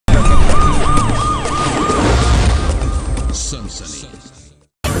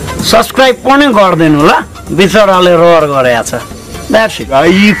Subscribe पनि गर्दैन ल बिचराले रोर गरेछ द्याट्स इट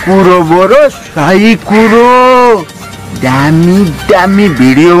सही कुरो बरो सही कुरो दामी दामी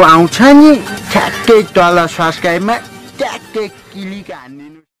भिडियो आउँछ नि ठ्याक्कै तल सब्स्क्राइबमा ट्याक्कै क्लिक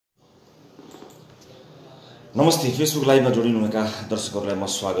हान्दिनु। नमस्ते, फेसबुक लाइभमा जोडिनुहुनेका दर्शकहरूलाई म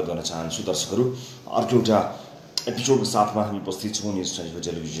स्वागत गर्न चाहन्छु। दर्शकहरू, अर्को एउटा एपिसोडको साथमा हामी उपस्थित छौँ। न्युज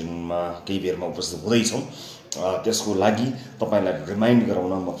टेलिभिजनमा केही बेरमा उपस्थित हुँदैछौँ। त्यसको लागि तपाईँलाई रिमाइन्ड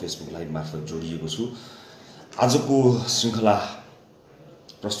गराउन म फेसबुक लाइभ मार्फत जोडिएको छु। आजको श्रृङ्खला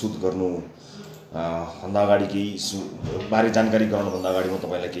प्रस्तुत गर्नु भन्दा अगाडि केही बारे जानकारी गराउनुभन्दा अगाडि म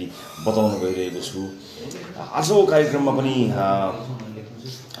तपाईँलाई केही बताउन गइरहेको छु। आजको कार्यक्रममा पनि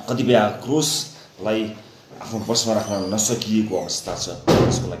कतिपय आक्रोशलाई आफ्नो बसमा राख्न नसकिएको अवस्था छ।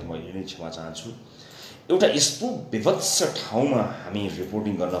 त्यसको लागि म यही नै क्षमा चाहन्छु। एउटा यस्तो विभत्स ठाउँमा हामी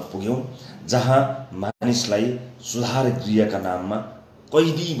रिपोर्टिङ गर्न पुग्यौँ जहाँ मानिसलाई सुधार गृहका नाममा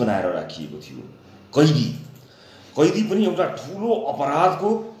कैदी बनाएर राखिएको थियो। कैदी पनि एउटा ठुलो अपराधको,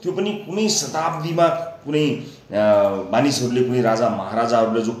 त्यो पनि कुनै शताब्दीमा कुनै मानिसहरूले, कुनै राजा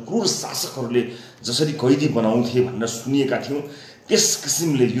महाराजाहरूले, जो क्रूर शासकहरूले जसरी कैदी बनाउँथे भनेर सुनिएका थियौँ, त्यस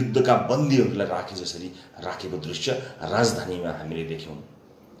किसिमले युद्धका बन्दीहरूलाई जसरी राखेको दृश्य राजधानीमा हामीले देख्यौँ।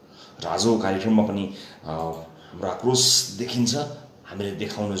 र आजको कार्यक्रममा पनि हाम्रो आक्रोश देखिन्छ। हामीले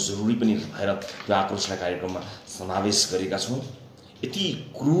देखाउन जरुरी पनि भएर त्यो आक्रोशलाई कार्यक्रममा समावेश गरेका छौँ। यति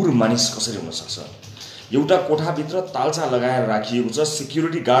क्रूर मानिस कसरी हुन सक्छ? एउटा कोठाभित्र ताल्चा लगाएर राखिएको छ,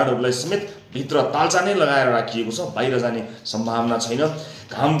 सिक्युरिटी गार्डहरूलाई समेत भित्र ताल्चा नै लगाएर राखिएको छ। बाहिर जाने सम्भावना छैन,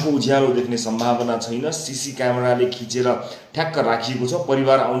 घामको उज्यालो देख्ने सम्भावना छैन, सीसी क्यामेराले खिचेर ठ्याक्क राखिएको छ।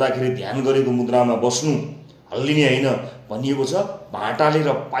 परिवार आउँदाखेरि ध्यान गरेको मुद्रामा बस्नु, हल्लिने होइन भनिएको छ। भाटाले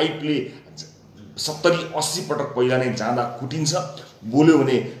र पाइपले 70-80 पटक पहिला नै जाँदा कुटिन्छ। बोल्यो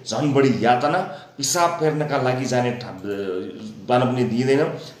भने झन् बढी यातना। पिसाब फेर्नका लागि जान पनि दिँदैन।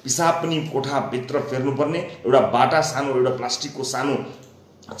 पिसाब पनि कोठाभित्र फेर्नुपर्ने एउटा बाटा, सानो एउटा प्लास्टिकको सानो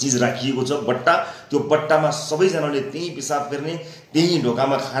चिज राखिएको छ, बट्टा। त्यो बट्टामा सबैजनाले त्यही पिसाब फेर्ने, त्यही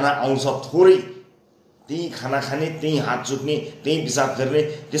ढोकामा खाना आउँछ थोरै, त्यही खाना खाने, त्यही हात चुक्ने, त्यही पिसाब फेर्ने,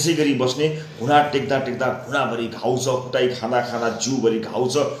 त्यसै गरी बस्ने। घुँडा टेक्दा टेक्दा घुँडाभरि घाउ छ, कुटाइ खाँदा खाँदा जिउभरि घाउ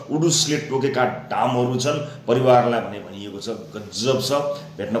छ, उडुसले टोकेका डामहरू छन्। परिवारलाई भनिएको छ गजब छ,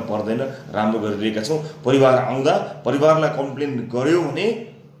 भेट्न पर्दैन, राम्रो गरिरहेका छौँ। परिवार आउँदा परिवारलाई कम्प्लेन गर्यो भने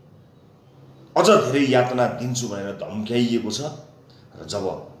अझ धेरै यातना दिन्छु भनेर धम्क्याइएको छ। र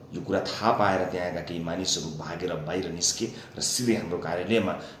जब यो कुरा थाहा पाएर त्यहाँका केही मानिसहरू भागेर बाहिर निस्के र सिधै हाम्रो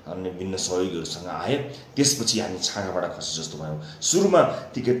कार्यालयमा अन्य विभिन्न सहयोगीहरूसँग आए, त्यसपछि हामी छाँगाबाट खसे जस्तो भयौँ। सुरुमा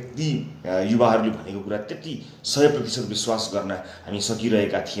ती युवाहरूले भनेको कुरा त्यति 100% विश्वास गर्न हामी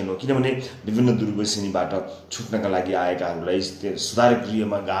सकिरहेका थिएनौँ, किनभने विभिन्न दुर्व्यसनीबाट छुट्नका लागि आएकाहरूलाई सुधार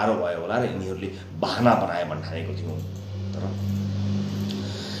गृहमा गाह्रो भयो होला र यिनीहरूले बहाना बनाए भन्ठानेको थियौँ। तर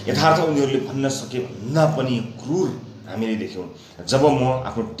यथार्थ उनीहरूले भन्न सके भन्दा पनि क्रूर हामीले देख्यौँ। जब म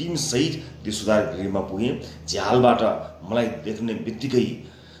आफ्नो टिम सहित त्यो सुधार गृहमा पुगेँ, झ्यालबाट मलाई देख्ने बित्तिकै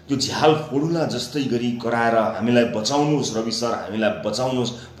त्यो झ्याल फोडुला जस्तै गरी कराएर हामीलाई बचाउनुहोस् रवि सर, हामीलाई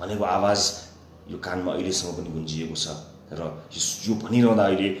बचाउनुहोस् भनेको आवाज यो कानमा अहिलेसम्म पनि गुन्जिएको छ। र यो भनिरहँदा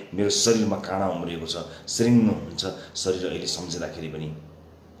अहिले मेरो शरीरमा काँडा उम्रिएको छ, सिरिङ्ग हुन्छ शरीर अहिले सम्झिँदाखेरि पनि।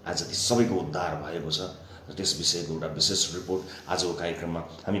 आज ती सबैको उद्धार भएको छ र त्यस विषयको एउटा विशेष रिपोर्ट आजको कार्यक्रममा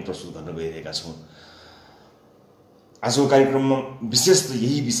हामी प्रस्तुत गर्न गइरहेका छौँ। आजको कार्यक्रममा विशेष त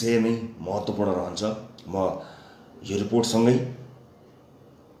यही विषय नै महत्त्वपूर्ण रहन्छ। म यो रिपोर्टसँगै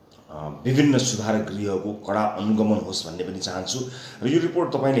विभिन्न सुधार गृहको कडा अनुगमन होस् भन्ने पनि चाहन्छु। र यो रिपोर्ट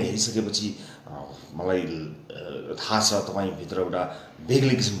तपाईँले हेरिसकेपछि मलाई थाहा छ तपाईँभित्र एउटा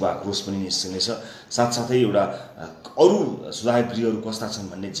बेग्लै किसिमको आक्रोश पनि निस्किनेछ, साथसाथै एउटा अरू सुधार गृहहरू कस्ता छन्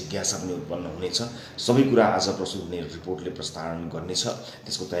भन्ने जिज्ञासा पनि उत्पन्न हुनेछ। सबै कुरा आज प्रस्तुत हुने रिपोर्टले प्रसारण गर्नेछ।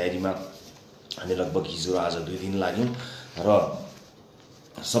 त्यसको तयारीमा हामी लगभग हिजो आज 2 दिन लाग्यौँ र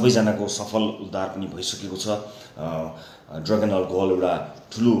सबैजनाको सफल उद्धार पनि भइसकेको छ। ड्रग एन्ड अल्कोहल एउटा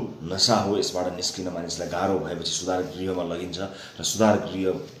ठुलो नसा हो, यसबाट निस्किन मानिसलाई गाह्रो भएपछि सुधार गृहमा लगिन्छ र सुधार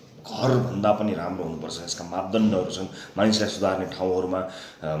गृह घरभन्दा पनि राम्रो हुनुपर्छ। यसका मापदण्डहरू छन्। मानिसलाई सुधार्ने ठाउँहरूमा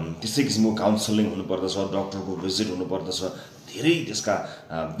त्यस्तै किसिमको काउन्सलिङ हुनुपर्दछ, डक्टरको भिजिट हुनुपर्दछ, धेरै त्यसका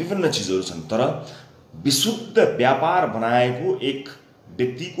विभिन्न चिजहरू छन्। तर विशुद्ध व्यापार बनाएको एक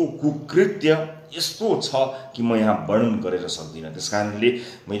व्यक्तिको कुकृत्य यस्तो छ कि म यहाँ वर्णन गरेर सक्दिनँ। त्यस कारणले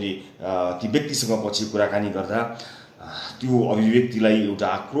मैले ती व्यक्तिसँग पछि कुराकानी गर्दा त्यो अभिव्यक्तिलाई एउटा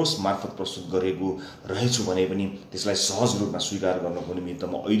आक्रोश मार्फत प्रस्तुत गरेको रहेछु भने पनि त्यसलाई सहज रूपमा स्वीकार गर्नको निमित्त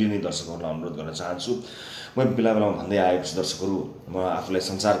म अहिले नै दर्शकहरूलाई अनुरोध गर्न चाहन्छु। म बेला बेलामा भन्दै आएको छु दर्शकहरू, म आफूलाई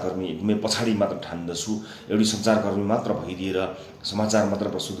सञ्चारकर्मी एकदमै पछाडि मात्र ठान्दछु। एउटी सञ्चारकर्मी मात्र भइदिएर समाचार मात्र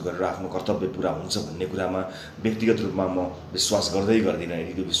प्रस्तुत गरेर आफ्नो कर्तव्य पुरा हुन्छ भन्ने कुरामा व्यक्तिगत रूपमा म विश्वास गर्दिनँ।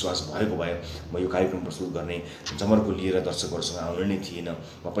 यदि त्यो विश्वास भएको भए म यो कार्यक्रम प्रस्तुत गर्ने जमर्को लिएर दर्शकहरूसँग आउने नै थिएन।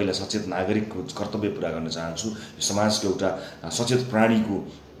 म पहिला सचेत नागरिकको कर्तव्य पुरा गर्न चाहन्छु, यो समाजको एउटा सचेत प्राणीको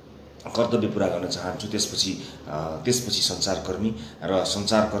कर्तव्य पुरा गर्न चाहन्छु। त्यसपछि सञ्चारकर्मी र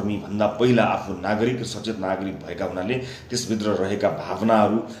सञ्चारकर्मी भन्दा पहिला आफू नागरिक सचेत नागरिक भएका हुनाले त्यसभित्र रहेका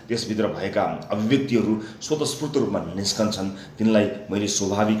भावनाहरू, त्यसभित्र भएका अभिव्यक्तिहरू स्वतस्फूर्त रूपमा निस्कन्छन्। तिनलाई मैले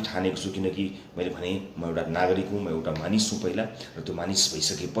स्वाभाविक ठानेको छु, किनकि मैले भने म एउटा नागरिक हुँ, म एउटा मानिस हुँ पहिला, र त्यो मानिस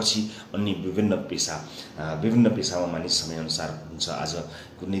भइसकेपछि अन्य विभिन्न पेसामा मानिस समयअनुसार हुन्छ। आज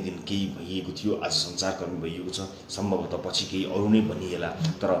कुनै दिन केही भइएको थियो, आज सञ्चारकर्मी भइएको छ, सम्भवतः पछि केही अरू नै बनिएला,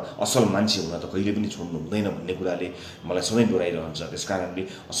 तर असल मान्छे हुन त कहिले पनि छोड्नु हुँदैन भन्ने कुराले मलाई सधैँ दोहोऱ्याइरहन्छ। त्यस कारणले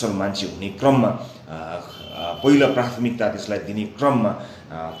असल मान्छे हुने क्रममा पहिला प्राथमिकता त्यसलाई दिने क्रममा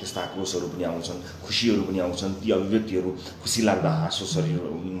त्यस्ता आक्रोशहरू पनि आउँछन्, खुसीहरू पनि आउँछन्। ती अभिव्यक्तिहरू खुसी लाग्दा हाँसो शरीर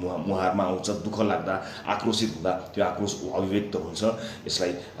मुहारमा आउँछ, दुःख लाग्दा आक्रोशित हुँदा त्यो आक्रोश अभिव्यक्त हुन्छ।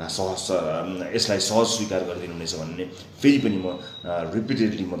 यसलाई सहज स्वीकार गरिदिनुहुनेछ भन्ने फेरि पनि म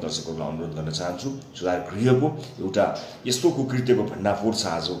रिपिटेडली म दर्शकहरूलाई अनुरोध गर्न चाहन्छु। सुधार गृहको एउटा यस्तो कुकृत्यको भण्डाफोर छ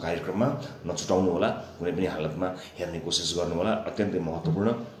आजको कार्यक्रममा, नछुटाउनु होला, कुनै पनि हालतमा हेर्ने कोसिस गर्नुहोला। अत्यन्तै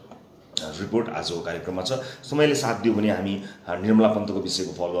महत्त्वपूर्ण रिपोर्ट आजको कार्यक्रममा छ। समयले साथ दियो भने हामी निर्मला पन्तको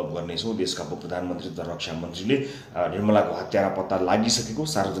विषयको फलोअप गर्नेछौँ। देशका प्रधानमन्त्री तथा रक्षा मन्त्रीले निर्मलाको हत्यारा पत्ता लागिसकेको,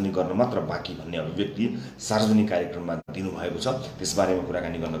 सार्वजनिक गर्न मात्र बाँकी भन्ने अभिव्यक्ति सार्वजनिक कार्यक्रममा दिनुभएको छ। त्यसबारेमा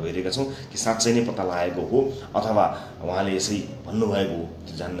कुराकानी गर्न गइरहेका छौँ कि साँच्चै नै पत्ता लागेको हो अथवा उहाँले यसै भन्नुभएको हो,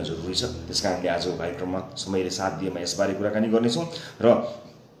 त्यो जान्न जरुरी छ। त्यसकारणले आजको कार्यक्रममा समयले साथ दिएमा यसबारे कुराकानी गर्नेछौँ र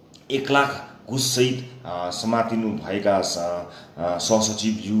 1 लाख घुससहित समातिनु भएका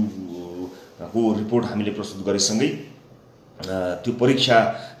सहसचिवज्यूको रिपोर्ट हामीले प्रस्तुत गरेसँगै त्यो परीक्षा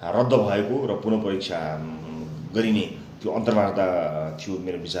रद्द भएको र पुनः परीक्षा गरिने त्यो अन्तर्वार्ता थियो,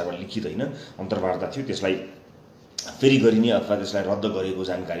 मेरो विचारमा लिखित होइन, अन्तर्वार्ता थियो, त्यसलाई फेरि गरिने अथवा त्यसलाई रद्द गरेको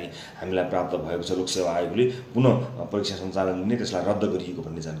जानकारी हामीलाई प्राप्त भएको छ। लोकसेवा आयोगले पुनः परीक्षा सञ्चालन लिने, त्यसलाई रद्द गरिएको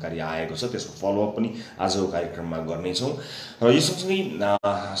भन्ने जानकारी आएको छ। त्यसको फलोअप पनि आजको कार्यक्रममा गर्नेछौँ र यो सँगसँगै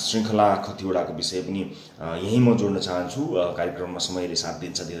श्रृङ्खला खतिवडाको विषय पनि यहीँ म जोड्न चाहन्छु। कार्यक्रममा समयले साथ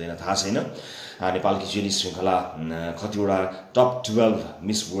दिन्छ दिँदैन थाहा छैन। नेपालकी चेली श्रृङ्खला खतिवडा टप 12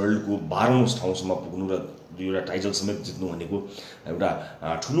 मिस वर्ल्डको 12औं ठाउँसम्म पुग्नु र 2वटा टाइटल समेत जित्नु भनेको एउटा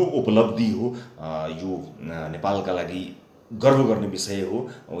ठुलो उपलब्धि हो। यो नेपालका लागि गर्व गर्ने विषय हो।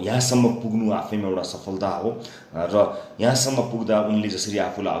 यहाँसम्म पुग्नु आफैमा एउटा सफलता हो र यहाँसम्म पुग्दा उनले जसरी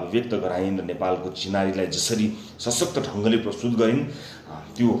आफूलाई अभिव्यक्त गराइन् र नेपालको चिनारीलाई जसरी सशक्त ढङ्गले प्रस्तुत गरिन्,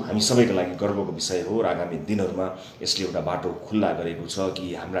 त्यो हामी सबैका लागि गर्वको विषय हो। र आगामी दिनहरूमा यसले एउटा बाटो खुल्ला गरेको छ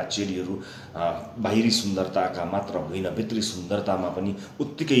कि हाम्रा चेलीहरू बाहिरी सुन्दरताका मात्र होइन, भित्री सुन्दरतामा पनि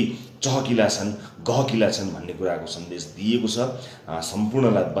उत्तिकै चहकिला छन्, गहकिला छन् भन्ने कुराको सन्देश दिएको छ।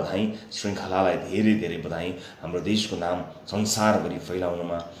 सम्पूर्णलाई बधाई, श्रृङ्खलालाई धेरै धेरै बधाई। हाम्रो देशको नाम संसारभरि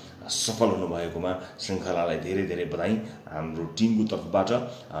फैलाउनमा सफल हुनुभएकोमा श्रृङ्खलालाई धेरै धेरै बधाई हाम्रो टिमको तर्फबाट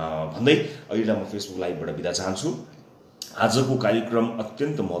भन्दै अहिले म फेसबुक लाइभबाट बिदा चाहन्छु। आजको कार्यक्रम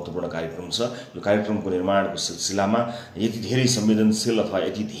अत्यन्त महत्त्वपूर्ण कार्यक्रम छ। यो कार्यक्रमको निर्माणको सिलसिलामा यति धेरै संवेदनशील अथवा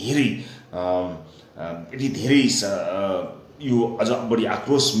यति धेरै यो अझ बढी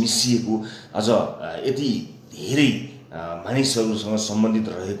आक्रोश मिसिएको, अझ यति धेरै मानिसहरूसँग सम्बन्धित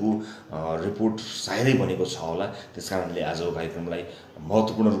रहेको रिपोर्ट सायदै बनेको छ होला। त्यसकारणले आजको कार्यक्रमलाई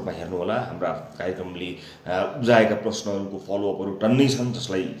महत्त्वपूर्ण रूपमा हेर्नुहोला। हाम्रा कार्यक्रमले उब्जाएका प्रश्नहरूको फलोअपहरू टन्नै छन्,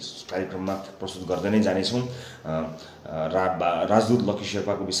 जसलाई कार्यक्रममा प्रस्तुत गर्दै नै जानेछौँ। राजदूत लकी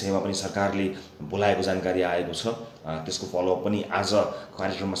शेर्पाको विषयमा पनि सरकारले बोलाएको जानकारी आएको छ। त्यसको फलोअप पनि आज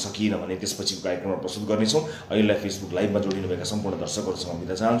कार्यक्रममा सकिएन भने त्यसपछिको कार्यक्रममा प्रस्तुत गर्नेछौँ। अहिलेलाई फेसबुक लाइभमा जोडिनुभएका सम्पूर्ण दर्शकहरूसँग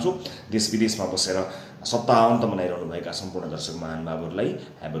बिदा चाहन्छु। देश विदेशमा बसेर सप्ताहन्त मनाइरहनुभएका सम्पूर्ण दर्शक महानुभावहरूलाई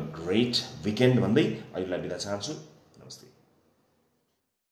ह्याभ अ ग्रेट विकेन्ड भन्दै अहिलेलाई बिदा चाहन्छु।